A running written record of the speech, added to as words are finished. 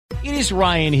It is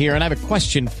Ryan here, and I have a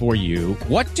question for you.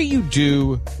 What do you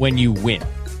do when you win?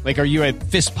 Like, are you a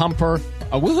fist pumper,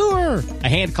 a woohooer, a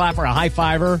hand clapper, a high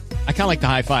fiver? I kind of like the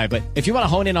high five, but if you want to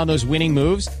hone in on those winning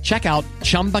moves, check out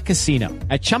Chumba Casino.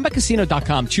 At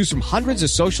ChumbaCasino.com, choose from hundreds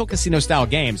of social casino-style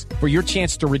games for your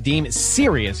chance to redeem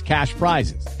serious cash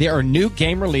prizes. There are new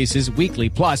game releases weekly,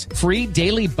 plus free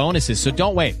daily bonuses. So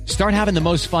don't wait. Start having the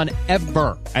most fun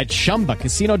ever at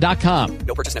ChumbaCasino.com.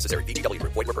 No purchase necessary. VGW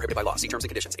Group. Void where prohibited by law. See terms and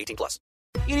conditions. 18+.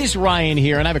 It is Ryan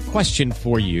here, and I have a question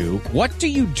for you. What do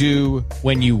you do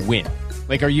when you win?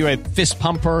 Like, are you a fist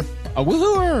pumper, a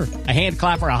woohooer, a hand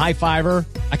clapper, a high fiver?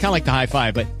 I kind of like the high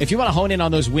five, but if you want to hone in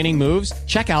on those winning moves,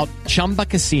 check out Chumba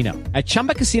Casino. At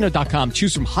ChumbaCasino.com,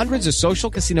 choose from hundreds of social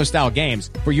casino-style games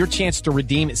for your chance to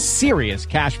redeem serious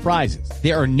cash prizes.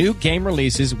 There are new game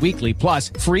releases weekly, plus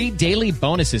free daily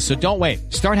bonuses. So don't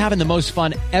wait. Start having the most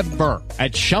fun ever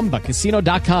at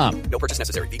ChumbaCasino.com. No purchase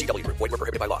necessary. VGW Group. Void where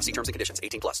prohibited by law. See terms and conditions.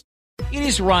 18+. It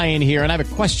is Ryan here, and I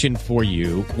have a question for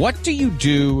you. What do you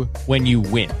do when you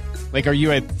win? Like, are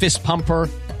you a fist pumper,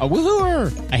 a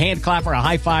woohooer, a hand clapper, a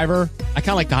high fiver? I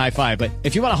kind of like the high five, but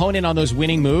if you want to hone in on those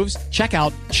winning moves, check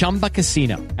out Chumba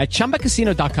Casino. At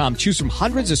ChumbaCasino.com, choose from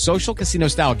hundreds of social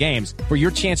casino-style games for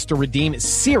your chance to redeem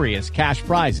serious cash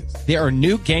prizes. There are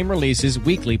new game releases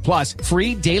weekly, plus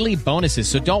free daily bonuses.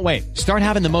 So don't wait. Start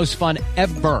having the most fun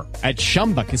ever at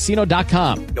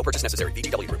ChumbaCasino.com. No purchase necessary.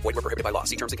 VGW Group. Void where prohibited by law.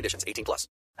 See terms and conditions. 18+.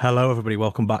 Hello, everybody.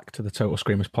 Welcome back to the Total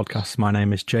Screamers podcast. My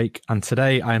name is Jake, and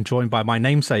today I am joined by my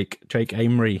namesake, Jake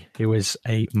Amery, who is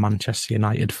a Manchester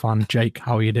United fan. Jake,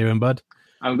 how are you doing, bud?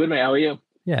 I'm good, mate. How are you?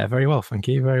 Yeah, very well, thank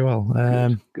you. Very well.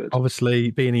 Good. Obviously,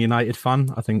 being a United fan,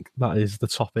 I think that is the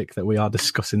topic that we are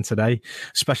discussing today,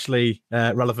 especially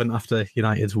relevant after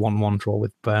United's 1-1 draw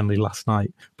with Burnley last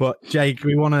night. But Jake,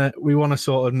 we want to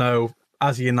sort of know,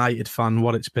 as a United fan,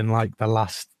 what it's been like the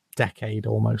last decade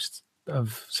almost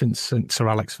since Sir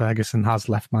Alex Ferguson has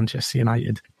left Manchester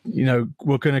United. You know,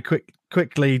 we're going to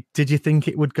quickly. Did you think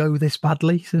it would go this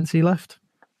badly since he left?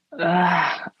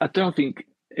 I think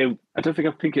it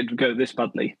would go this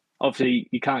badly. Obviously,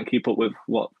 you can't keep up with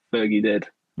what Fergie did.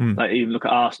 Like, even look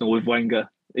at Arsenal with Wenger.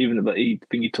 Even though he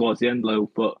towards the end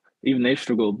low, but even they've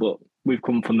struggled. But we've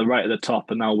come from the right at the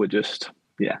top, and now we're just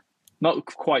not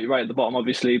quite right at the bottom,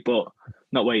 obviously, but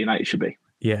not where United should be.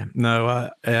 Yeah, no,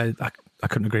 I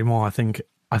couldn't agree more. I think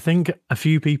a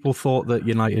few people thought that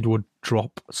United would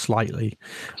drop slightly.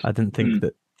 I didn't think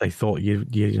that they thought you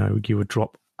would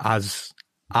drop as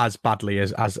badly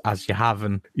as you have.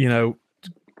 And you know,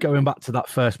 going back to that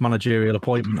first managerial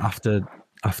appointment after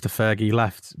Fergie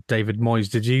left, David Moyes.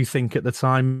 Did you think at the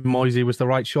time Moyes was the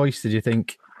right choice? Did you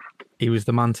think he was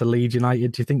the man to lead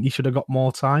United? Do you think he should have got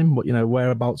more time? But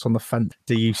whereabouts on the fence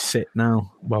do you sit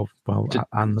now? Well,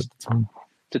 and at the time.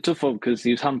 It's a tough one because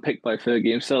he was handpicked by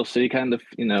Fergie himself, so he kind of,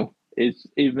 is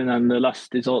even on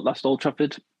his last Old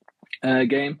Trafford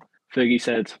game, Fergie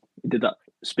said, he did that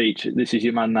speech, "This is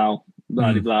your man now,"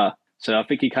 blah, blah, blah. So I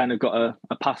think he kind of got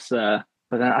a pass there.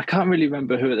 But then I can't really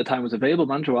remember who at the time was available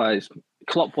manager-wise.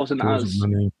 Klopp wasn't as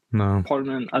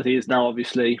prominent as he is now,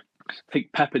 obviously. I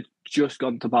think Pep had just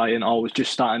gone to Bayern or was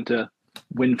just starting to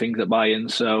win things at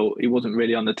Bayern, so he wasn't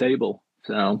really on the table.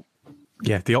 So...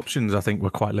 yeah, the options, I think,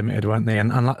 were quite limited, weren't they?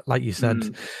 And like you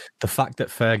said, the fact that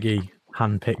Fergie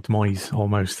handpicked Moyes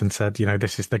almost and said,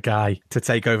 this is the guy to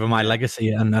take over my legacy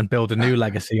and build a new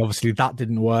legacy. Obviously, that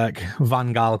didn't work.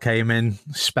 Van Gaal came in,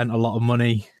 spent a lot of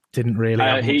money, didn't really.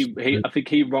 I think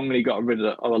he wrongly got rid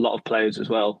of a lot of players as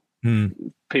well.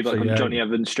 People like Johnny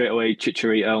Evans straight away,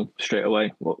 Chicharito straight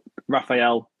away.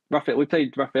 Raphael, we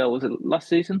played Raphael, was it last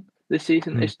season? This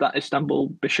season, it's that Istanbul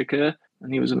Bishakir,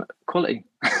 and he was quality.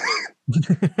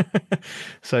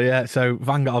 So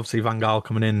Van Gaal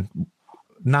coming in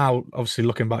now. Obviously,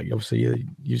 looking back,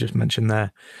 you just mentioned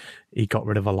there, he got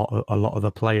rid of a lot of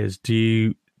the players. Do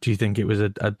you think it was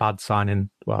a bad signing,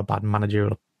 a bad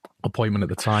managerial appointment at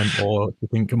the time, or do you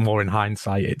think more in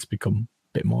hindsight it's become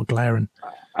a bit more glaring?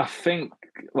 I think,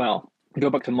 go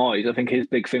back to Moyes. I think his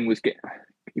big thing was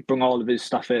he brought all of his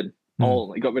staff in.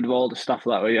 He got rid of all the staff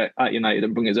that were at United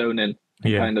and bring his own in.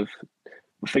 Kind of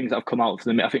things that have come out for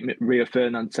them. I think Rio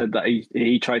Ferdinand said that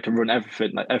he tried to run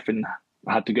everything. Like, everything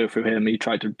had to go through him. He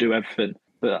tried to do everything.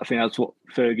 But I think that's what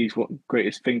Fergie's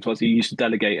greatest thing was. He used to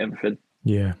delegate everything.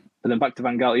 Yeah. But then back to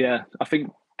Van Gaal. I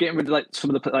think getting rid of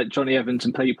some of the Johnny Evans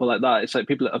and people like that. It's like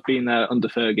people that have been there under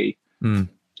Fergie, and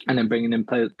then bringing in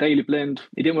players. Daley Blind.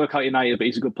 He didn't work out at United, but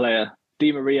he's a good player.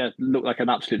 Di Maria looked like an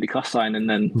absolutely class sign, and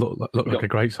then looked like a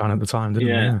great sign at the time, didn't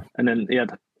he? Yeah. And then he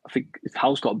had, I think his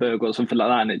house got burgled or something like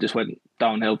that, and it just went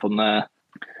downhill from there.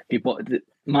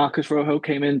 Marcus Rojo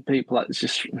came in. People like, it's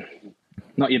just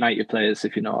not United players,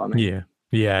 if you know what I mean. Yeah.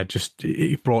 Yeah, just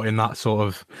he brought in that sort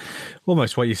of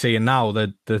almost what you're seeing now,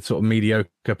 the sort of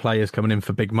mediocre players coming in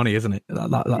for big money, isn't it?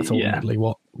 That's ultimately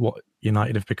what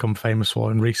United have become famous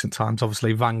for in recent times.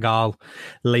 Obviously, Van Gaal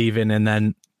leaving, and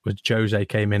then Jose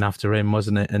came in after him,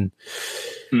 wasn't it? And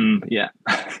yeah,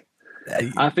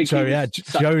 I think so. Yeah,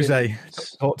 Jose.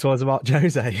 Talk to us about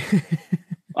Jose.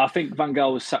 I think Van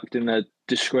Gaal was sacked in a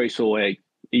disgraceful way.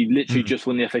 He literally just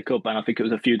won the FA Cup, and I think it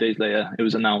was a few days later it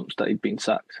was announced that he'd been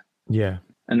sacked. Yeah,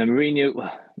 and then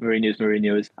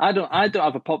Mourinho's. I didn't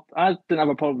have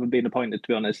a problem with being appointed, to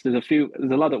be honest. There's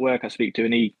a lad at work I speak to,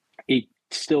 and he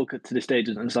still to this day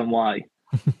doesn't understand why.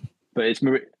 But it's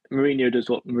Mourinho does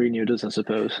what Mourinho does, I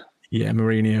suppose. Yeah,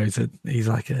 Mourinho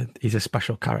he's a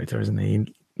special character, isn't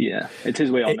he? Yeah, it's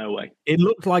his way or no way. It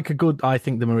looked like I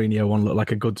think the Mourinho one looked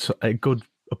like a good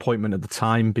appointment at the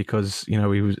time because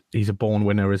he's a born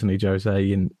winner, isn't he,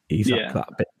 Jose? And he's that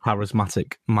bit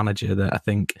charismatic manager that I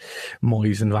think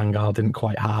Moyes and Van Gaal didn't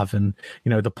quite have, and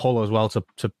the pull as well to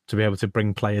be able to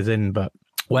bring players in. But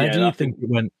where do you think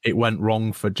it went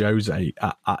wrong for Jose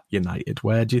at United?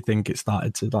 Where do you think it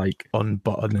started to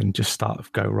unbutton and just start to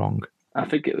go wrong? I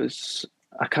think it was.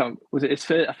 Was it his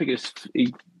third? I think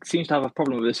he seems to have a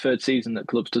problem with his third season at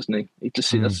clubs, doesn't he? It just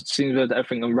seems that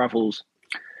everything unravels.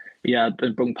 Yeah,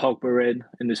 and brought Pogba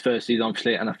in his first season,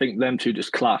 obviously, and I think them two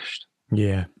just clashed.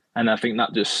 Yeah, and I think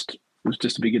that was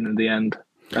just the beginning of the end.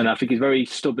 And I think he's very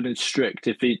stubborn and strict.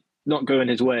 If he's not going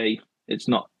his way, it's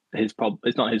not his problem.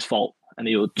 It's not his fault, and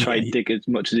he'll try to dig as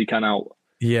much as he can out.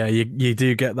 Yeah, you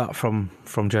do get that from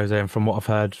Jose, and from what I've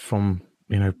heard from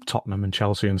Tottenham and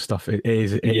Chelsea and stuff. It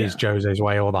is Jose's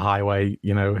way or the highway.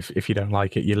 If you don't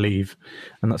like it, you leave,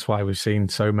 and that's why we've seen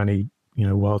so many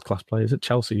world-class players at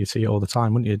Chelsea. You see it all the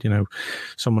time, wouldn't you?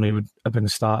 Someone who would have been a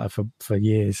starter for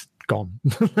years gone.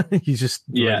 He's just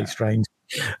really strange.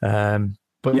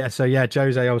 But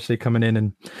Jose obviously coming in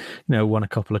and won a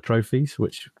couple of trophies,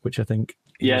 which I think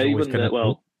he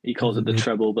he calls it the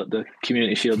treble, but the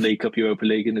Community Shield, League Cup, Europa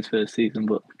League in his first season.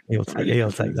 But he'll take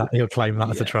that. He'll claim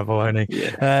that as a treble, won't he?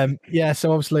 Yeah.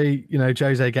 So obviously,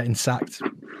 Jose getting sacked,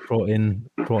 brought in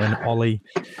Ollie.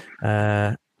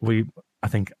 I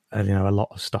think a lot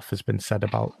of stuff has been said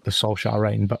about the Solskjaer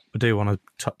reign, but I do want to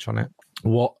touch on it.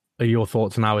 What are your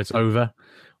thoughts now? It's over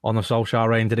on the Solskjaer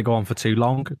reign. Did it go on for too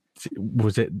long?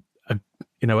 Was it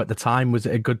at the time, was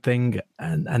it a good thing?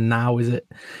 And now is it?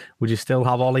 Would you still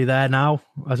have Ollie there now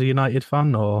as a United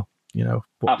fan, or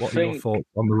what are your thoughts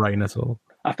on the reign at all?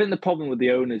 I think the problem with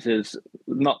the owners is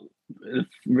not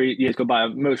years go by.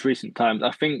 Most recent times,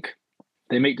 I think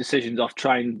they make decisions off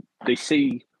they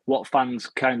see what fans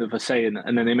kind of are saying,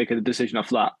 and then they make a decision off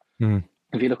that.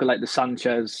 If you look at the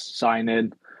Sanchez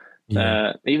signing,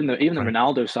 even the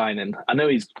Ronaldo signing, I know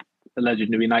he's a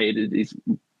legend of United. He's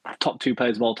top two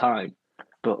players of all time,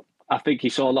 but I think he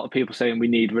saw a lot of people saying we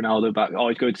need Ronaldo back. Oh,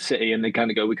 he's going to City, and they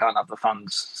kind of go, we can't have the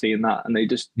fans seeing that, and they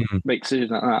just make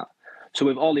decisions like that. So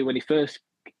with Ollie, when his first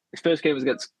game was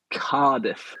against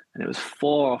Cardiff, and it was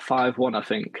 4 or 5-1, I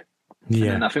think.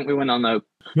 Yeah, and I think we went on a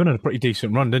pretty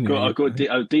decent run, didn't you?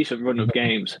 A decent run of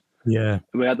games. Yeah,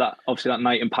 we had that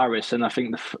night in Paris, and I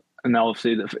think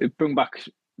it brought back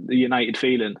the United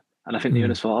feeling, and I think the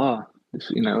owners thought,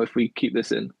 if we keep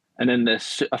this in, and then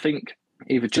I think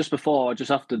either just before or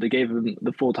just after they gave him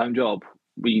the full-time job,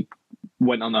 we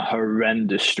went on a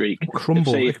horrendous streak.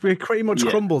 It pretty much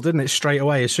crumbled, didn't it? Straight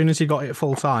away, as soon as he got it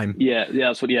full time. Yeah,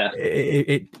 that's what. Yeah,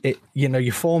 it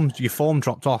your form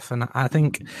dropped off, and I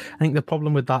think the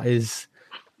problem with that is,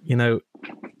 the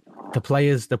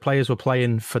players were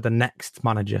playing for the next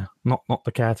manager, not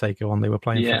the caretaker one. They were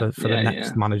playing for the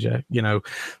next manager,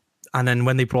 And then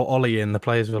when they brought Ollie in, the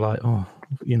players were like,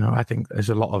 I think there's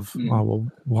a lot of,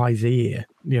 why is he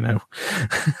here?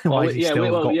 Why is he still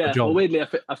got the job? Well, weirdly,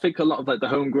 I think a lot of the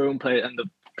homegrown player and the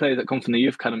players that come from the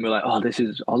youth kind of be like, this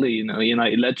is Ollie,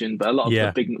 United legend. But a lot of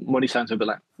the big money signs will be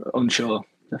like, unsure.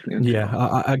 Definitely unsure.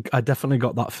 Yeah, I definitely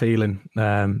got that feeling.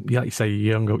 Like you say,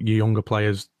 your younger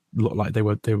players looked like they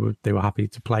were happy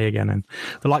to play again, and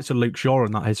the likes of Luke Shaw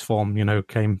and that his form,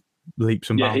 came leaps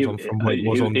and bounds from what it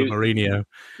was under Mourinho.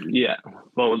 Yeah,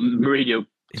 well, Mourinho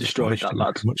destroyed that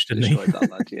lad. Destroyed that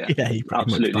lad. Yeah, he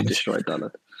absolutely destroyed that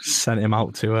lad. Sent him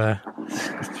out to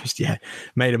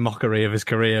made a mockery of his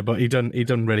career, but he done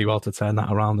really well to turn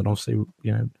that around, and obviously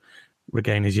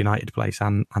regain his United place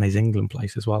and his England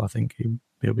place as well. I think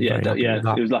he'll be very happy with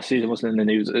that. It was last season, wasn't it? And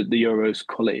he was at the Euros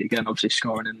quality again, obviously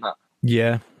scoring in that.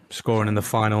 Yeah. Scoring in the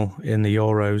final in the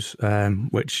Euros,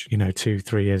 which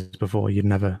 2-3 years before you'd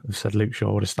never have said Luke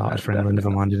Shaw would have started for England, never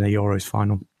mind in a Euros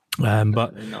final.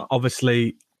 But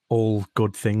obviously all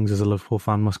good things as a Liverpool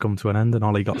fan must come to an end, and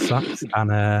Ollie got sacked.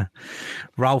 And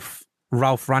Ralph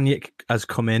Rangnick has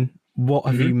come in. What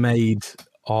have you made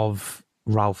of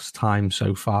Ralph's time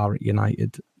so far at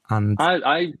United? And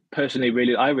I personally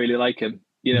really like him.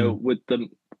 You know, with the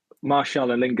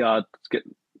Martial and Lingard,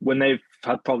 when they've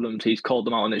had problems, he's called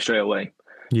them out on it straight away.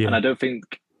 Yeah. And I don't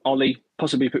think Ollie,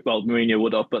 possibly, well, Mourinho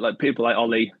would have, but like people like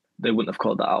Ollie, they wouldn't have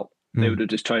called that out. They would have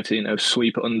just tried to,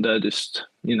 sweep it under,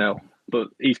 but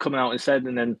he's coming out instead.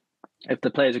 And then if the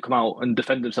players have come out and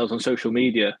defend themselves on social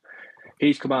media,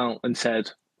 he's come out and said,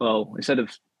 well, instead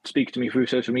of speak to me through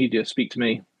social media, speak to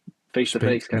me face to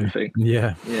face kind of thing.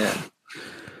 Yeah. Yeah.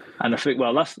 And I think,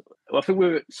 I think we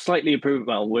were slightly improved.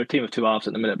 Well, we're a team of two halves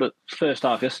at the minute, but first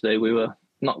half yesterday, we were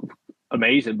not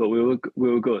amazing, but we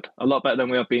were good. A lot better than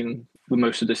we have been with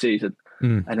most of the season.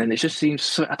 And then it just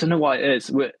seems, I don't know why it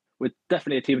is. We're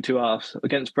definitely a team of two halves.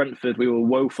 Against Brentford, we were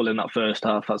woeful in that first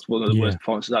half. That's one of the worst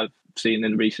performances I've seen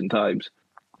in recent times.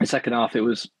 The second half, it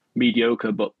was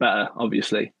mediocre, but better,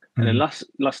 obviously. And then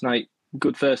last night,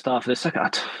 good first half. The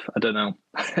second, I don't know.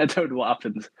 I don't know what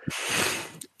happened.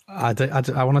 I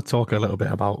want to talk a little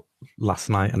bit about last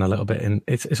night and a little bit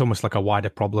it's almost like a wider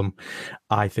problem,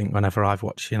 I think, whenever I've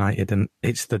watched United, and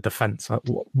it's the defence.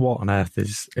 What on earth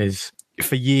is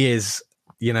for years,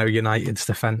 United's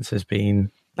defence has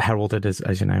been heralded as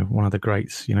one of the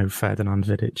greats, Ferdinand,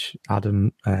 Vidic,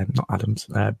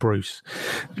 Bruce,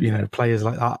 players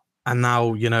like that. And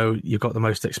now, you've got the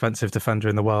most expensive defender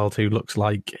in the world who looks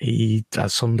like he's a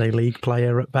Sunday League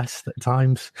player at best at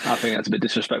times. I think that's a bit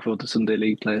disrespectful to Sunday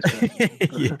League players.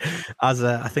 Yeah. As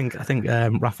I think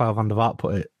Rafael van der Vaart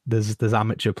put it, there's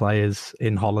amateur players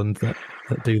in Holland that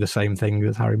do the same thing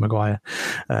as Harry Maguire,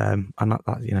 and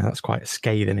that's quite a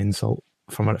scathing insult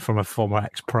from a former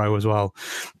ex-pro as well.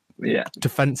 Yeah.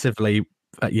 Defensively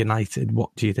at United,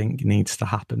 what do you think needs to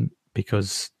happen?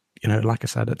 Because like I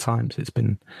said, at times it's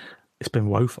been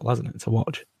woeful, hasn't it, to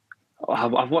watch?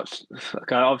 I've watched.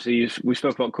 Okay, obviously, we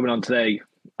spoke about coming on today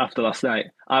after last night.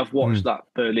 I've watched that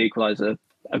Burnley equaliser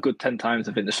a good 10 times,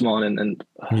 I think, this morning, and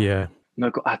I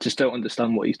just don't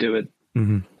understand what he's doing.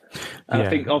 And I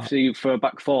think, obviously, for a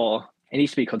back four, it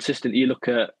needs to be consistent. You look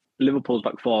at Liverpool's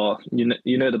back four.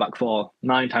 The back four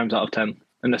 9 times out of 10,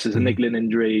 unless there's a niggling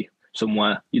injury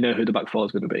somewhere, you know who the back four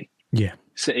is going to be. Yeah.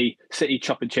 City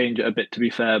chop and change it a bit, to be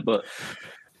fair, but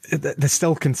they're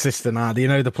still consistent, are they?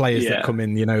 The players that come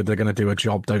in, they're going to do a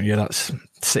job, don't you? That's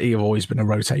City have always been a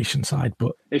rotation side,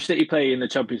 but if City play in the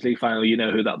Champions League final, you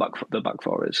know who the back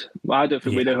four is. Well, I don't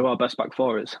think we know who our best back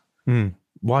four is.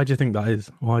 Why do you think that is?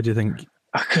 Why do you think?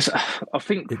 Because I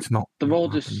think it's not. They're all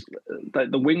just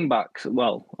the wing backs,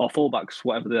 or full backs,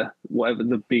 whatever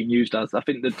they're being used as. I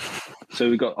think that. So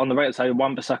we got on the right side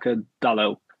Wan-Bissaka,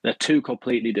 Dalot. They're two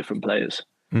completely different players.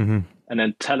 And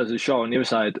then Tellers and Shaw on the other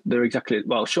side, they're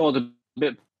Shaw's a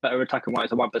bit better attacking wise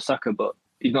than Wan-Bissaka, but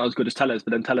he's not as good as Tellers.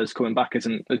 But then Tellers coming back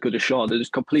isn't as good as Shaw. They're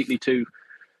just completely two.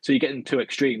 So you're getting two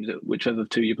extremes at whichever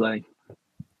two you play.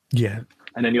 Yeah.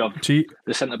 And then you have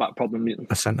the centre back problem.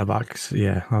 The centre backs,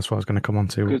 that's what I was going to come on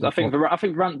to. Because I think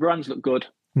Varane's look good.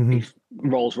 He's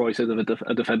Rolls Royce of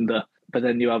a defender. But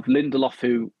then you have Lindelof,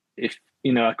 who, if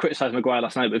I criticised Maguire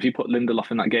last night, but if you put Lindelof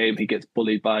in that game, he gets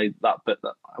bullied by that. But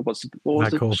what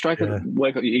was the striker?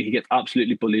 Yeah. He gets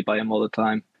absolutely bullied by him all the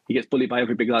time. He gets bullied by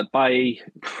every big lad.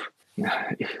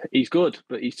 He's good,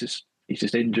 but he's just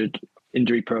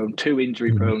injury prone, too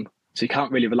injury prone. So you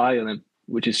can't really rely on him,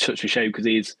 which is such a shame because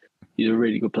he's a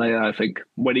really good player. I think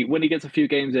when he gets a few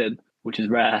games in, which is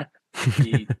rare,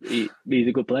 he's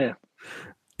a good player.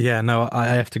 Yeah, no, I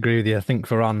have to agree with you. I think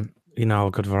Varane, how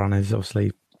good Varane is,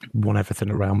 obviously won everything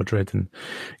at Real Madrid, and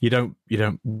you don't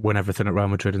win everything at Real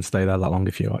Madrid and stay there that long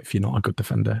if you're not a good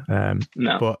defender.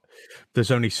 No. But there's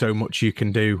only so much you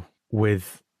can do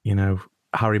with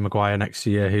Harry Maguire next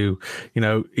year, who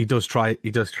he does put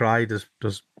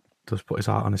his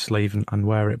heart on his sleeve and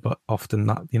wear it, but often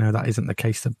that that isn't the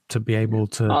case to be able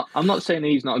to. I'm not saying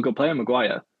he's not a good player,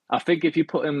 Maguire. I think if you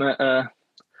put him at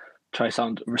try to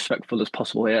sound respectful as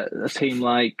possible here, a team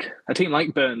like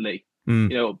Burnley.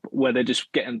 Where they're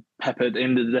just getting peppered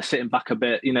in, they're sitting back a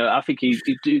bit. I think he'd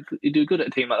do good at a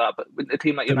team like that. But with a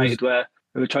team like United, where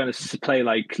we're trying to play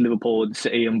like Liverpool and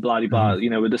City and blah blah,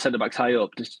 with the centre backs high up,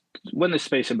 just when there's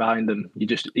spacing behind them,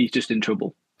 he's just in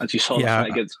trouble. As you saw last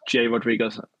night against Jay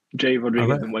Rodriguez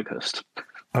and Weghurst.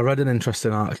 I read an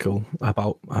interesting article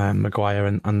about Maguire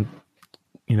and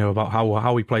about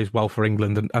how he plays well for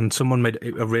England, and someone made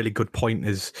a really good point.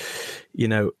 Is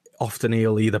often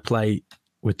he'll either play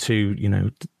with two,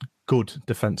 good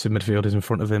defensive midfielders in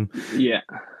front of him. Yeah.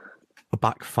 A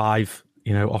back five,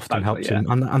 often helps him.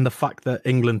 And the fact that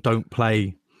England don't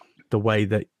play the way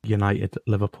that United,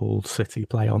 Liverpool, City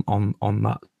play on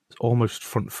that almost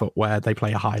front foot where they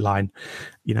play a high line,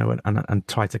 and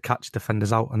try to catch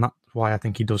defenders out. And that's why I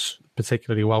think he does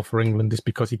particularly well for England, is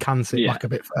because he can sit back a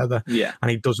bit further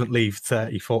and he doesn't leave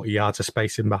 30, 40 yards of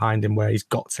space in behind him where he's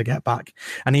got to get back.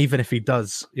 And even if he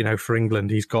does, for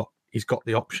England, he's got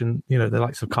the option, the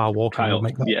likes of Kyle Walker will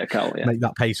make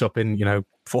that pace up in,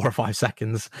 4 or 5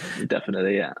 seconds.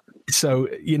 Definitely, yeah. So,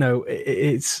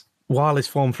 it's while his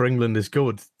form for England is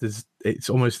good, it's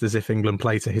almost as if England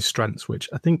play to his strengths, which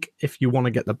I think if you want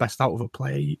to get the best out of a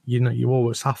player, you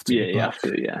always have to. Yeah, you have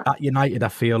to, yeah. At United, I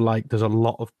feel like there's a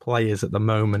lot of players at the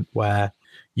moment where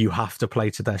you have to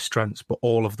play to their strengths, but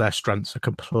all of their strengths are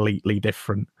completely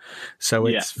different. So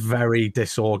it's very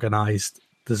disorganised.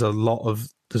 There's not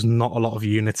a lot of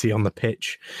unity on the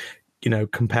pitch.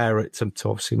 Compare it to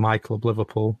obviously my club,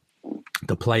 Liverpool.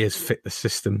 The players fit the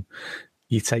system.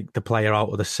 You take the player out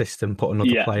of the system, put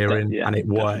another player in, and it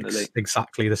works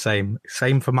exactly the same.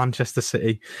 Same for Manchester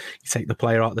City. You take the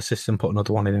player out of the system, put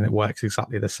another one in, and it works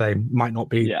exactly the same. Might not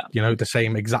be, the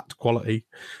same exact quality,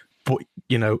 but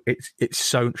it's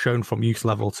shown from youth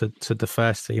level to the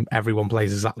first team. Everyone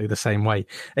plays exactly the same way.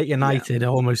 At United, it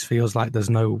almost feels like there's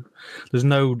no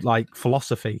like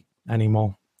philosophy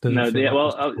anymore. You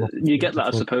get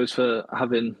that, I suppose, for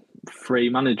having 3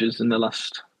 managers in the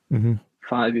last. Mm-hmm.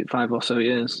 5 or so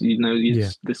years,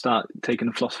 they start taking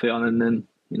the philosophy on, and then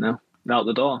out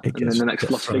the door, and then the next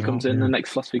philosophy comes in. The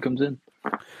next philosophy comes in.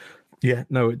 Yeah,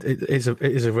 no, it is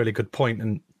a really good point,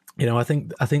 and I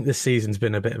think this season's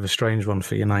been a bit of a strange one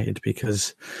for United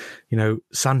because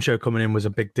Sancho coming in was a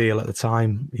big deal at the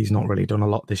time. He's not really done a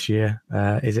lot this year.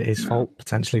 Is it his fault?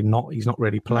 Potentially not. He's not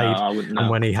really played, and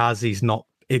when he has, he's not.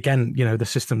 Again, the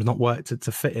system's not worked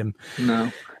to fit him.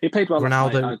 No, he played well.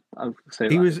 Ronaldo, I'll say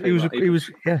he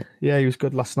was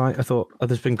good last night. I thought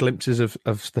there's been glimpses of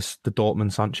the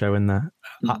Dortmund Sancho in there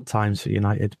at times for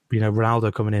United.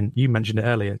 Ronaldo coming in. You mentioned it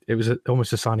earlier. It was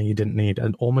almost a signing you didn't need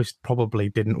and almost probably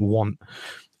didn't want,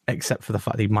 except for the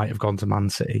fact that he might have gone to Man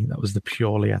City. That was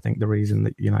I think, the reason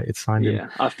that United signed him. Yeah,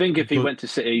 I think if he went to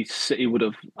City, City would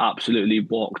have absolutely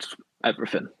walked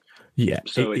everything. Yeah,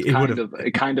 so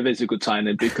it kind of is a good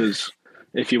signing, because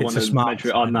if you want to measure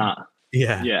it on that,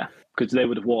 because they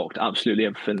would have walked absolutely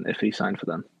everything if he signed for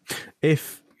them.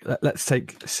 If let's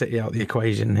take City out of the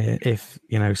equation here, if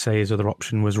say his other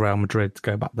option was Real Madrid to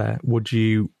go back there, would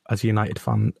you, as a United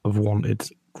fan, have wanted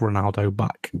Ronaldo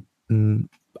back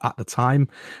at the time?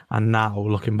 And now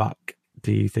looking back,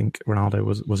 do you think Ronaldo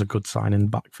was a good signing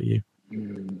back for you?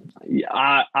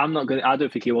 Yeah, I'm not going. I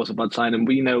don't think he was a bad signing.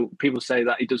 We people say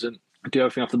that he doesn't do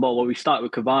everything off the ball. Well, we started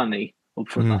with Cavani up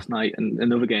front last night and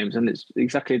other games, and it's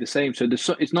exactly the same. So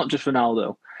it's not just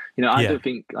Ronaldo. I don't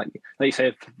think, like you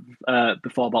say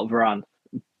before about Varane,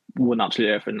 won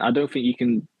absolutely everything. I don't think you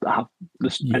can have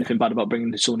anything bad about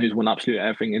bringing someone who's won absolutely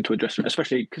everything into a dressing room,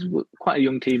 especially because we're quite a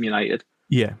young team, United.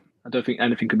 Yeah, I don't think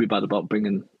anything could be bad about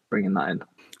bringing that in.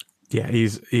 Yeah,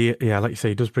 like you say,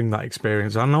 he does bring that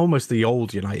experience, and almost the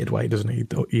old United way, doesn't he?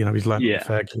 He's learned with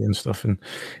Fergie and stuff, and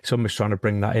he's almost trying to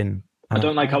bring that in. I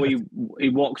don't like how he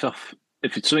walks off.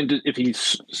 If it's something, if he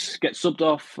gets subbed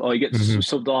off or he gets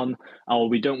subbed on, or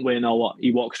we don't win, or what,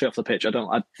 he walks straight off the pitch. I don't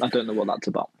know what that's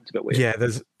about. It's a bit weird. Yeah,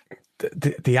 there's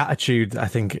the attitude. I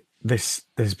think there's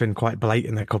been quite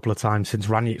blatant a couple of times since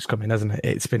Ranić's come in, hasn't it?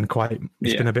 It's been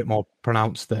been a bit more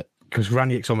pronounced that. Because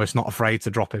Ranić's almost not afraid to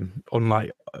drop him,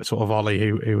 unlike sort of Ollie,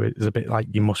 who is a bit like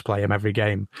you must play him every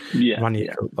game. Yeah,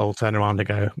 Ranić will turn around and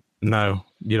go, "No,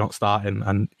 you're not starting,"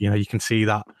 and you can see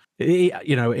that.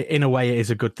 In a way, it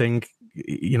is a good thing.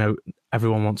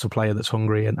 Everyone wants a player that's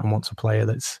hungry and wants a player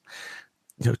that's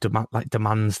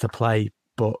demands to play,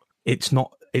 but it's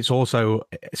not. It's also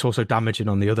damaging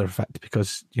on the other effect,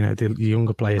 because the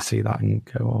younger players see that and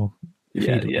go, "Oh."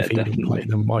 If he didn't play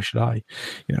them, why should I?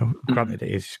 Granted,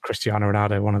 it is Cristiano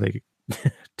Ronaldo, one of the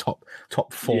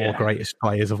top 4 greatest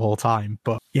players of all time.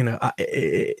 But I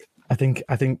think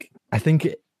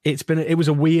it was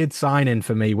a weird signing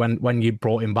for me when you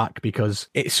brought him back, because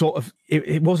it sort of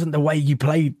it wasn't the way you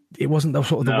played. It wasn't the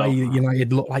sort of the way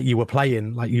it looked like you were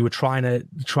playing. Like you were trying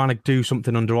to do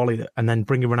something under Ollie, and then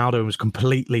bringing Ronaldo was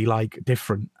completely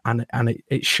different. And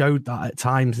it showed that at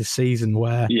times this season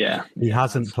where he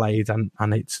hasn't played, and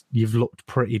you've looked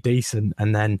pretty decent,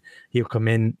 and then he'll come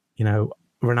in.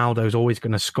 Ronaldo's always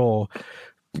going to score.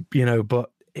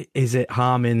 But is it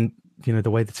harming?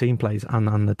 The way the team plays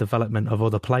and the development of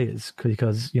other players,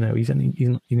 because he's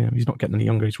not getting any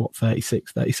younger. He's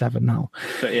 36, 37 now.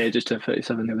 But yeah, just turned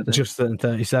 37 the other day. Just turned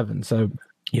 37. So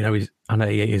I know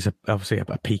he is obviously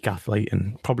a peak athlete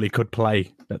and probably could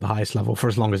play at the highest level for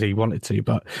as long as he wanted to,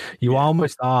 but you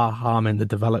almost are harming the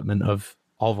development of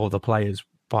other players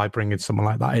by bringing someone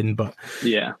like that in. But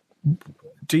yeah,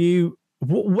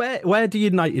 where do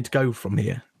United go from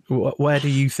here? Where do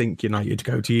you think United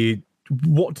go?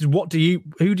 Who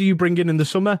do you bring in the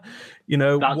summer?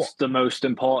 That's the most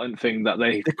important thing that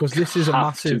they, because this is a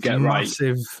massive, right.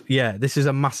 Yeah, this is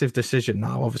a massive decision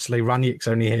now. Obviously, Ranić's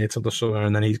only here till the summer,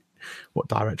 and then he's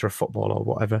director of football or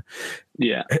whatever.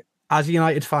 Yeah. As a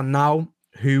United fan now,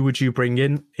 who would you bring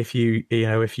in if you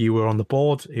were on the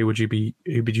board? Who would you be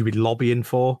lobbying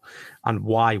for, and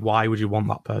why? Why would you want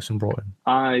that person brought in?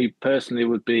 I personally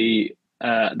would be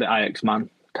the Ajax man,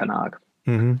 Ten Hag.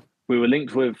 Mm-hmm. We were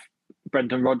linked with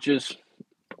Brendan Rodgers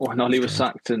when Ollie was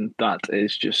sacked, and that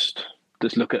is just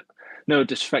look at, no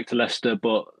disrespect to Leicester,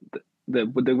 but they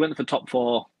went for top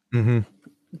 4 2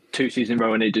 seasons in a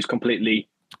row, and it just completely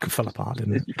fell apart,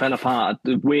 didn't it? It fell apart.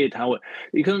 Weird how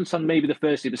you can understand maybe the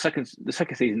first season, the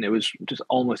second season it was just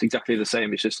almost exactly the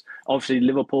same. It's just obviously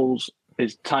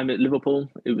his time at Liverpool,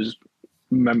 it was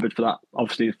remembered for that,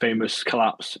 obviously the famous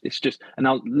collapse. It's just, and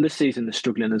now this season they're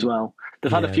struggling as well.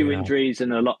 They've had a few injuries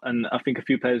and I think a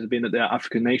few players have been at their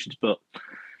African nations, but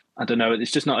I don't know.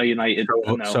 It's just not a United.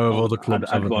 So have other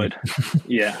clubs. I'd avoid.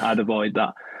 Yeah, I'd avoid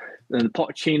that. And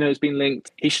Pochettino has been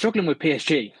linked. He's struggling with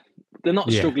PSG. They're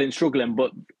not struggling,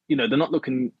 but they're not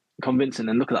looking convincing.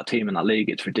 And look at that team in that league;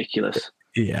 it's ridiculous.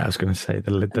 Yeah, I was going to say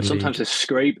the sometimes they're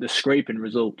scraping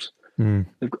results.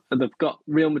 They've got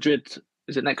Real Madrid.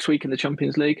 Is it next week in the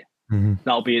Champions League? Mm-hmm.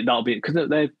 That'll be because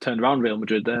they've turned around Real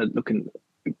Madrid. They're looking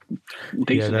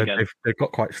decent again. They've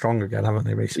got quite strong again, haven't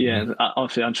they, recently? Yeah,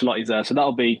 obviously Ancelotti's there, so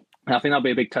I think that'll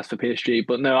be a big test for PSG.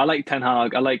 But no, I like Ten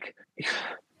Hag.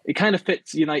 It kind of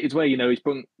fits United's way. He's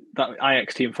brought that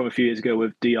Ajax team from a few years ago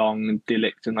with De Jong and De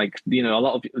Ligt and a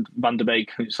lot of Van der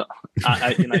Beek, who's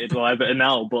at United or Everton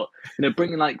now. But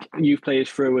bringing youth players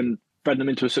through and spreading them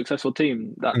into a successful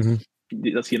team,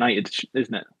 that's United,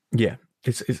 isn't it? Yeah.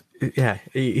 I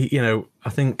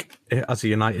think as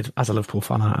a Liverpool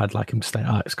fan, I'd like him to stay at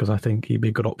Ajax because I think he'd be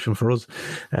a good option for us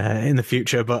in the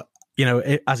future. But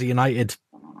as a United,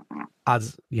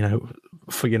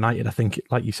 for United, I think,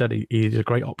 like you said, he's a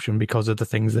great option because of the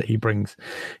things that he brings.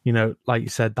 Like you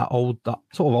said, that sort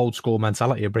of old school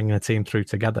mentality of bringing a team through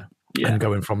together and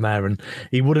going from there. And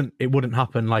it wouldn't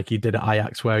happen like he did at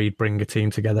Ajax, where he'd bring a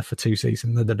team together for 2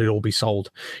 seasons and it'd all be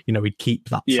sold. He'd keep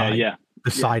that side. Yeah. The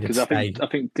side because I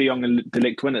think De Jong and De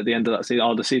Ligt went at the end of that season,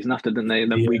 or the season after, didn't they?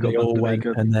 And then we got all went,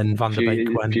 and then Van der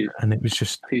Beek went, and it was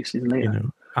just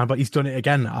but he's done it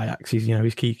again at Ajax. He's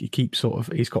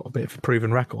he's got a bit of a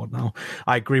proven record now.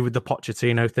 I agree with the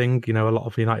Pochettino thing. A lot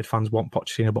of United fans want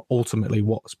Pochettino, but ultimately,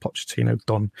 what's Pochettino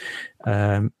done?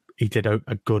 He did a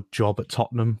good job at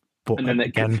Tottenham. But and then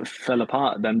it fell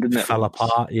apart. Then didn't it? Fell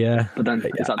apart, yeah. But then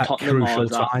is that Tottenham at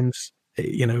crucial times?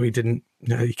 He didn't.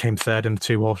 He came third in the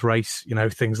 2-horse race.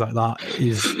 Things like that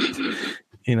is.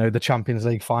 The Champions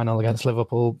League final against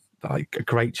Liverpool, a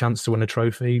great chance to win a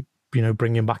trophy.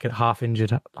 Bringing back a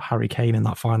half-injured Harry Kane in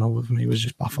that final with me was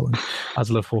just baffling. As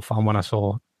a Liverpool fan, when I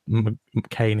saw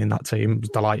Kane in that team, I was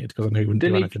delighted because I knew he wouldn't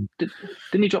do anything.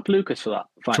 Didn't he drop Lucas for that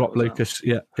final? Dropped Lucas,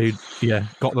 who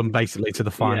got them basically to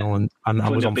the final, and I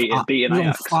was on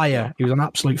fire. He was on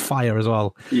absolute fire as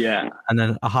well. Yeah. And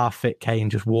then a half-fit Kane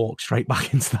just walked straight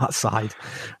back into that side.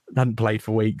 Hadn't played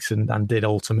for weeks and did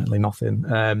ultimately nothing.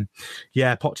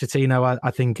 Pochettino,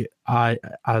 I think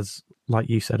as like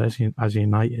you said, as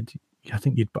United, I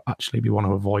think you'd actually be want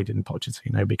to avoid in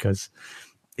Pochettino because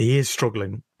he is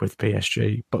struggling with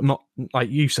PSG, but not like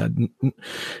you said.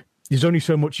 There's only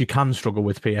so much you can struggle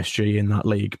with PSG in that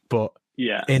league, but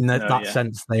in that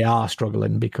sense, they are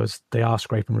struggling because they are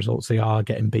scraping results. They are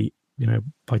getting beat,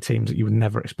 by teams that you would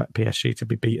never expect PSG to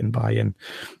be beaten by. And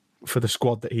for the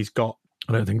squad that he's got,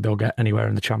 I don't think they'll get anywhere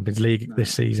in the Champions League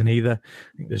this season either.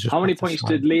 I think there's just how many points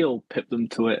did Lille pip them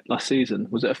to it last season?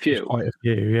 Was it a few? Quite a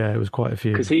few, yeah. It was quite a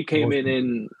few. Because he came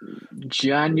in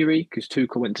January, because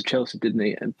Tuchel went to Chelsea, didn't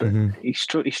he? But he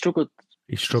struggled.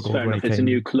 He struggled. Fair enough, it's a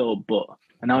new club,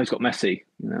 and now he's got Messi.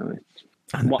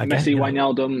 Messi,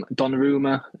 Wijnaldum,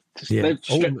 Donnarumma.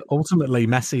 Ultimately,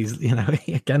 Messi's,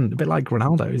 again, a bit like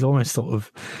Ronaldo. He's almost sort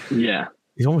of... Yeah.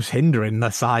 He's almost hindering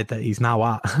the side that he's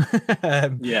now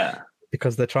at.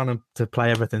 Because they're trying to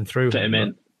play everything through. Fit him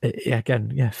in.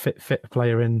 Fit a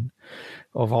player in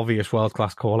of obvious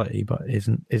world-class quality, but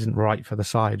isn't right for the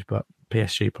side. But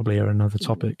PSG probably are another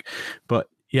topic. But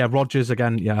Rodgers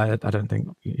again. I don't think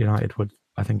United would.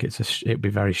 I think it'd be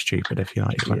very stupid if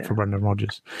United went for Brendan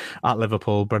Rodgers at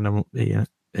Liverpool. Brendan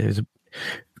is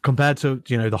compared to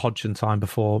the Hodgson time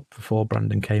before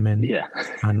Brendan came in. Yeah,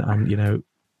 and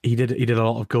he did a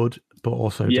lot of good, but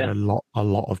also did a lot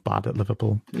of bad at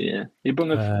Liverpool. Yeah, he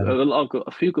brought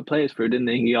a few good players through, didn't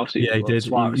he? He obviously did.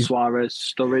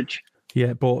 Suarez, Sturridge.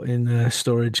 Yeah, brought in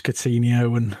Sturridge,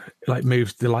 Coutinho, and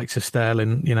moved the likes of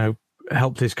Sterling.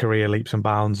 Helped his career leaps and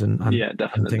bounds, and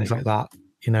things like that.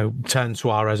 Turned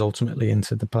Suarez ultimately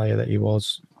into the player that he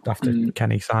was after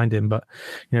Kenny signed him. But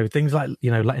things like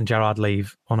letting Gerrard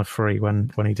leave on a free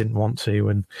when he didn't want to,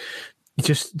 and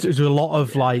there's a lot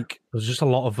of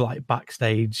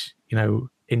backstage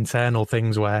internal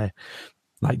things where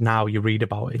now you read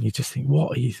about it and you just think,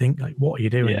 what are you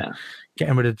doing? Yeah.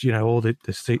 Getting rid of all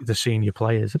the senior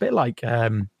players, a bit like what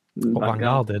Van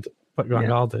Gaal did.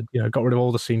 Got rid of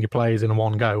all the senior players in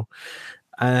one go,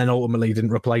 and ultimately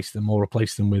didn't replace them or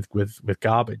replace them with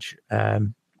garbage.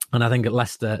 And I think at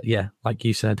Leicester, like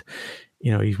you said,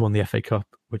 he's won the FA Cup,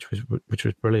 which was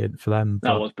brilliant for them.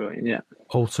 That was brilliant, yeah.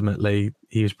 Ultimately,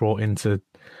 he was brought in to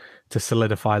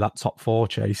solidify that top four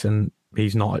chase, and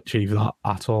he's not achieved that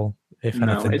at all. If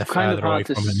anything, it's kind of hard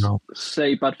to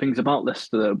say bad things about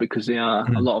Leicester though, because they are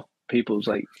a lot of people's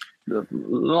a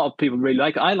lot of people really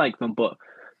like. I like them, but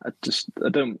I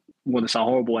don't want to sound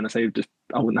horrible when I say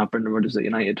I wouldn't have Brendan Rodgers at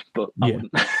United, but I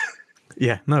wouldn't.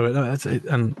 Yeah, no, that's it.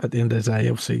 And at the end of the day,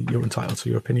 obviously, you're entitled to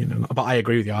your opinion. But I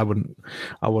agree with you. I wouldn't.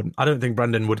 I don't think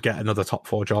Brendan would get another top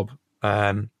four job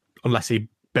unless he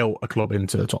built a club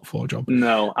into a top four job.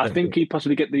 No, I think he'd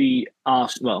possibly get the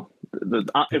Arsenal. Well,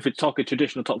 if it's talking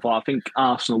traditional top four, I think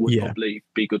Arsenal would probably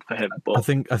be good for him. But I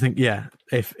think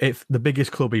if the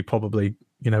biggest club, he probably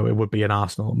it would be an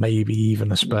Arsenal, maybe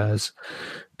even a Spurs.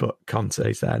 But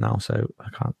Conte's there now, so I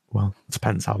can't. Well, it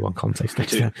depends how long Conte stays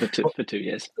there. For 2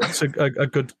 years. That's a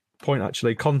good point,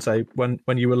 actually. Conte,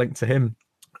 when you were linked to him,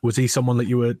 was he someone that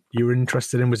you were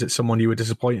interested in? Was it someone you were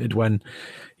disappointed when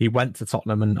he went to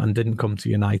Tottenham and didn't come to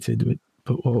United?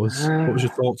 But what was your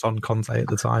thoughts on Conte at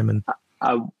the time? And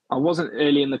I wasn't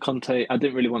early in the Conte. I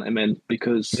didn't really want him in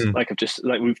because,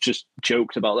 we've just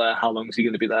joked about there. How long is he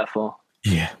going to be there for?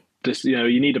 Yeah, just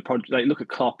you need a project. Look at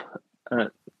Klopp,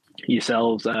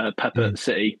 yourselves, Pep at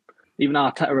City, even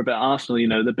Arteta a bit at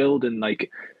Arsenal. They're building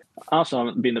Arsenal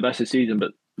haven't been the best this season,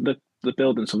 but they're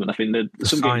building something. I think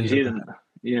some games you hear them.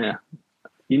 Yeah,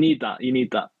 you need that. You need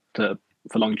that for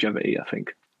longevity. I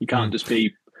think you can't just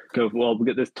we'll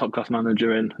get this top class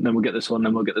manager in, and then we'll get this one,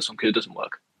 then we'll get this one because it doesn't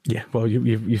work. Yeah, well,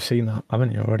 you've seen that,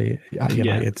 haven't you, already at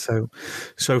United? Yeah.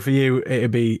 So for you,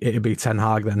 it'd be Ten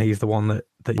Hag. Then he's the one that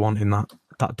you want in that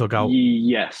dugout.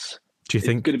 Yes. Do you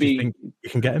think you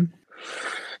can get him?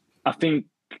 I think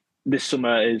this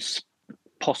summer is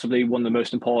possibly one of the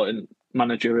most important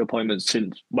managerial appointments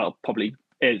since, probably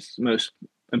is most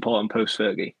important post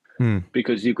Fergie,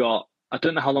 because you've got, I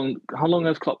don't know how long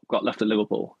has Klopp got left at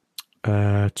Liverpool?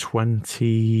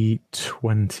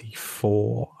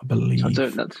 2024, I believe.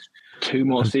 That's 2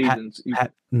 more seasons.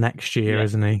 Pep next year,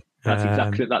 isn't he? That's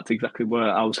exactly where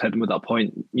I was heading with that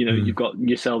point. You've got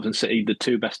yourselves and City, the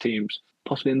 2 best teams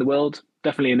possibly in the world,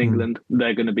 definitely in England.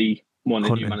 They're going to be one of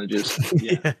the new managers.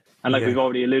 Yeah. And we've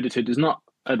already alluded to, there's not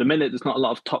a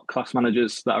lot of top class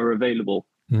managers that are available.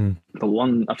 But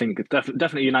one, I think,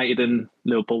 definitely United and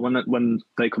Liverpool, when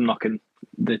they come knocking,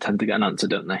 they tend to get an answer,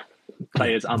 don't they?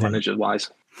 Players and manager wise.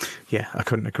 Yeah, I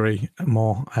couldn't agree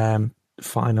more.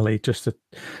 Finally, just to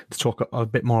talk a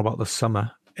bit more about the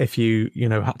summer, if you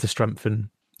had to strengthen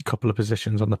a couple of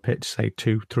positions on the pitch, say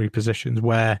 2-3 positions,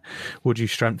 where would you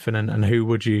strengthen, and who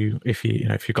would you, if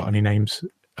you've got any names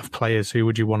of players, who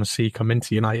would you want to see come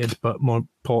into United? But more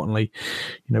importantly,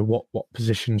 what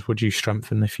positions would you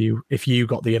strengthen if you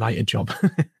got the United job?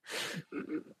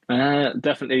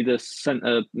 Definitely the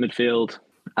centre midfield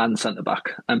and centre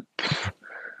back, and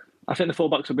I think the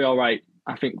fullbacks will be all right.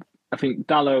 I think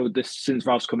Dalot, since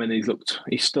Ralph's come in, he's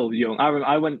still young.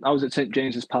 I was at St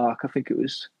James's Park. I think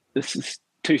this is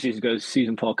 2 seasons ago,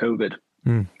 season 4 COVID,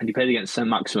 and he played against St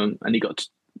Maximin, and he got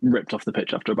ripped off the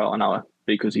pitch after about an hour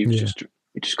because he just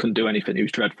couldn't do anything. He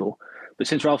was dreadful. But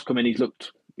since Ralph's come in, he's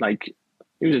looked like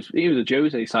he was a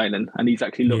Jose signing, and he's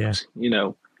actually looked.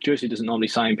 Jose doesn't normally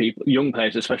sign young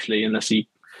players, especially unless he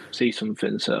sees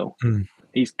something. So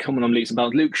he's coming on leaps and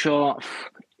bounds. Luke Shaw,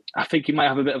 I think he might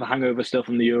have a bit of a hangover still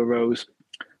from the Euros,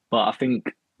 but I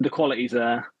think the quality's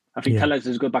there. I think Telles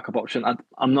is a good backup option.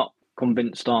 I'm not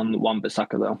convinced on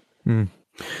Wan-Bissaka though.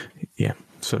 Yeah.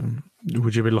 So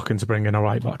would you be looking to bring in a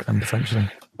right back then potentially?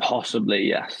 Possibly,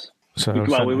 yes.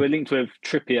 We were linked with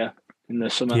Trippier in the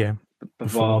summer. Yeah.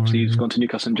 Before obviously he's gone to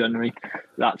Newcastle in January.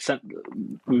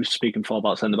 We were speaking before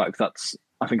about centre backs.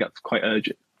 I think that's quite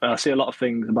urgent. I see a lot of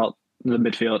things about the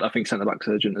midfield. I think centre back's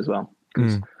urgent as well.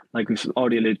 like we've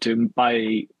already alluded to,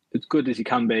 by as good as he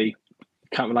can be,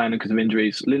 can't rely on him because of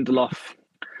injuries. Lindelof,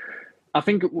 I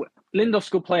think Lindelof's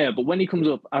a good player, but when he comes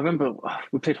up, I remember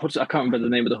we played Huddersfield. I can't remember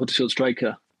the name of the Huddersfield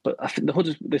striker, but I think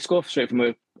they scored straight from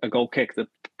a goal kick. The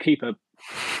keeper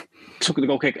took the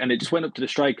goal kick and it just went up to the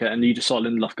striker, and you just saw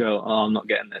Lindelof go, "Oh, I'm not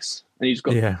getting this," and he just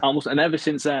got almost. And ever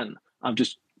since then, I've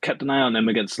just kept an eye on him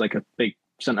against like a big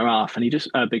centre half, and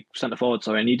a big centre forward,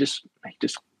 sorry, and he just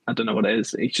I don't know what it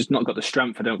is. He's just not got the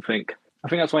strength, I don't think. I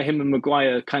think that's why him and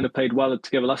Maguire kind of played well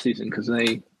together last season, because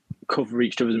they cover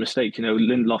each other's mistakes. You know,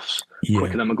 Lindelof's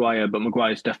quicker than Maguire, but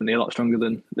Maguire's definitely a lot stronger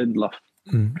than Lindelof.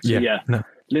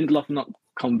 Lindelof, I'm not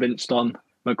convinced on.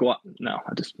 Maguire, no,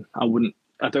 I wouldn't.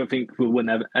 I don't think we'll win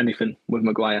anything with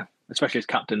Maguire, especially as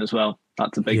captain as well.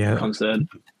 That's a big concern.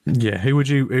 Yeah,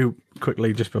 who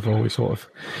quickly, just before we sort of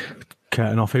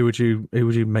curtain off, who would you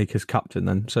make as captain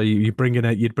then? So you'd bring in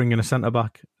a centre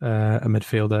back, a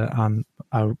midfielder, and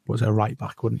a right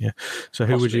back, wouldn't you? So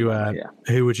who would you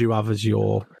have as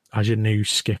your new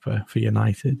skipper for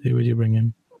United? Who would you bring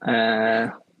in?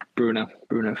 Bruno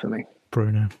for me.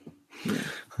 Bruno. Yeah.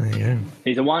 There you go.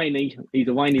 He's a whiny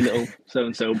little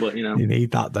so-and-so, but you know. You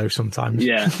need that though sometimes.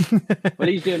 Yeah. But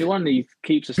he's the only one. He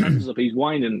keeps the standards up. He's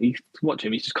whining. Watch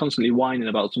him. He's just constantly whining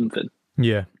about something.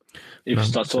 Yeah. He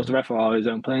starts to referee his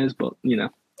own players, but you know.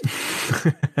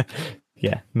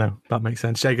 Yeah, no, that makes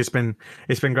sense. Jake, it's been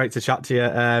great to chat to you.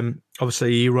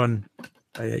 Obviously, you run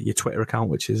your Twitter account,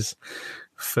 which is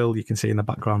Phil. You can see in the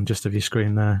background just of your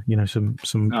screen there. You know, some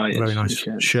very nice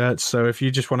shirts. So, if you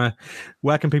just want to,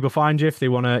 where can people find you if they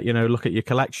want to, look at your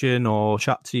collection or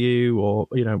chat to you, or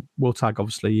we'll tag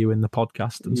obviously you in the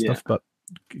podcast and stuff. But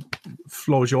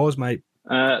floor's yours, mate.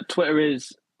 Twitter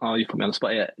is you put me on the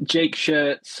spot here. Jake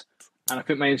Shirts, and I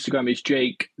think my Instagram is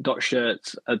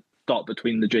jake.shirts. Dot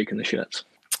between the Jake and the shirts.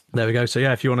 There we go. So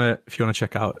yeah, if you want to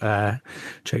check out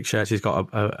Jake Shirts, he's got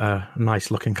a nice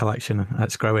looking collection.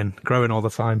 It's growing all the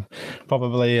time.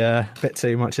 Probably a bit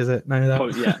too much, is it? No,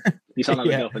 probably, yeah. You sound like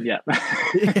a girlfriend, yeah.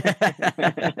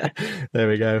 There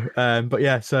we go. But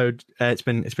yeah, so it's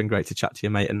been great to chat to you,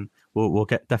 mate, and we'll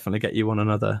definitely get you on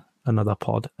another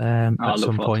pod at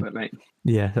some point. It, mate.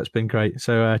 Yeah, that's been great.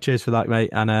 So cheers for that,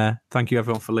 mate, and thank you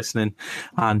everyone for listening.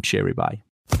 And cheery bye.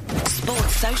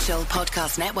 Sports Social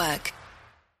Podcast Network.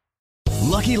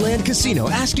 Lucky Land Casino,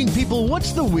 asking people,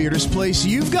 what's the weirdest place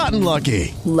you've gotten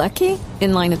lucky? Lucky?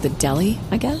 In line at the deli,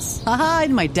 I guess? Aha,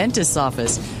 in my dentist's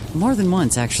office. More than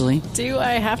once, actually. Do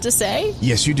I have to say?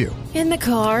 Yes, you do. In the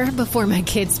car before my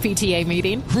kids' PTA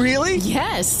meeting. Really?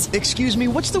 Yes. Excuse me,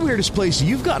 what's the weirdest place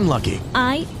you've gotten lucky?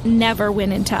 I never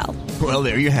win and tell. Well,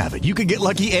 there you have it. You can get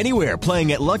lucky anywhere,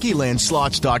 playing at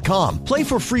LuckyLandSlots.com. Play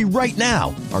for free right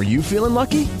now. Are you feeling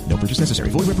lucky? No purchase necessary.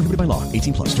 Void where prohibited by law.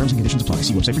 18+. Terms and conditions apply.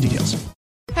 See website for details.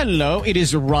 Hello, it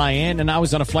is Ryan, and I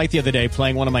was on a flight the other day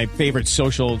playing one of my favorite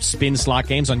social spin slot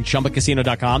games on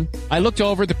ChumbaCasino.com. I looked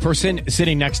over at the person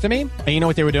sitting next to me, and you know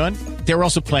what they were doing? They were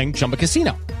also playing Chumba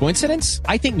Casino. Coincidence?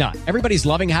 I think not. Everybody's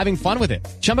loving having fun with it.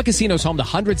 Chumba Casino is home to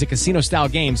hundreds of casino-style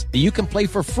games that you can play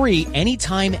for free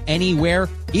anytime, anywhere,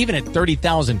 even at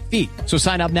 30,000 feet. So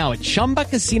sign up now at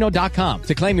ChumbaCasino.com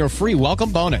to claim your free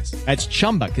welcome bonus. That's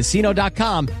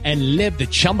ChumbaCasino.com and live the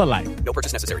Chumba life. No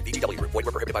purchase necessary. VGW. Void where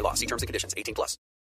prohibited by law. See terms and conditions. 18+.